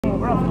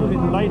We're absolutely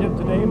delighted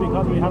today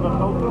because we have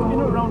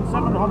around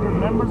 700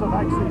 members of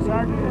AGSI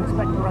starting to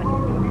inspect directly,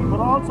 but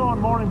also, and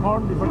more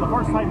importantly, for the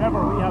first time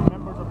ever, we have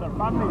members of their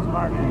families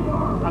marching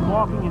and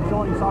walking and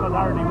showing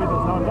solidarity with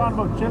us. Now, I'm talking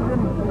about children,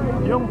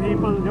 young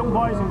people, young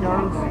boys and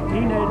girls,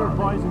 teenagers,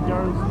 boys and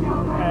girls,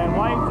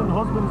 wives and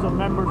husbands of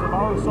members of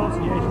our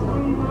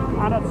association.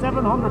 And at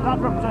 700, that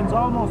represents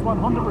almost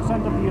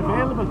 100% of the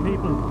available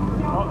people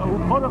who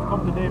could have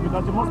come today,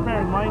 because you must bear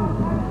in mind,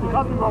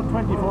 because we work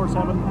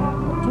 24/7,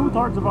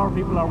 2/3 of our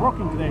people are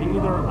working today,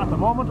 either at the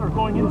moment or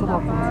going into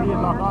work from 3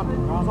 o'clock on.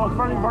 So it's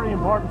very, very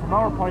important from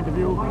our point of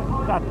view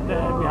that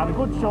we had a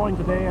good showing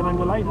today, and I'm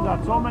delighted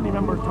that so many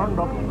members turned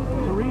up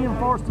to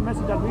reinforce the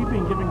message that we've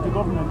been giving to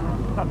government,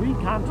 that we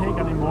can't take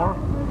any more.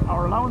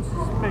 Our allowances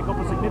make up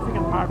a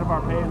significant part of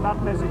our pay, and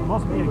that message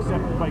must be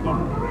accepted by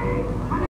government.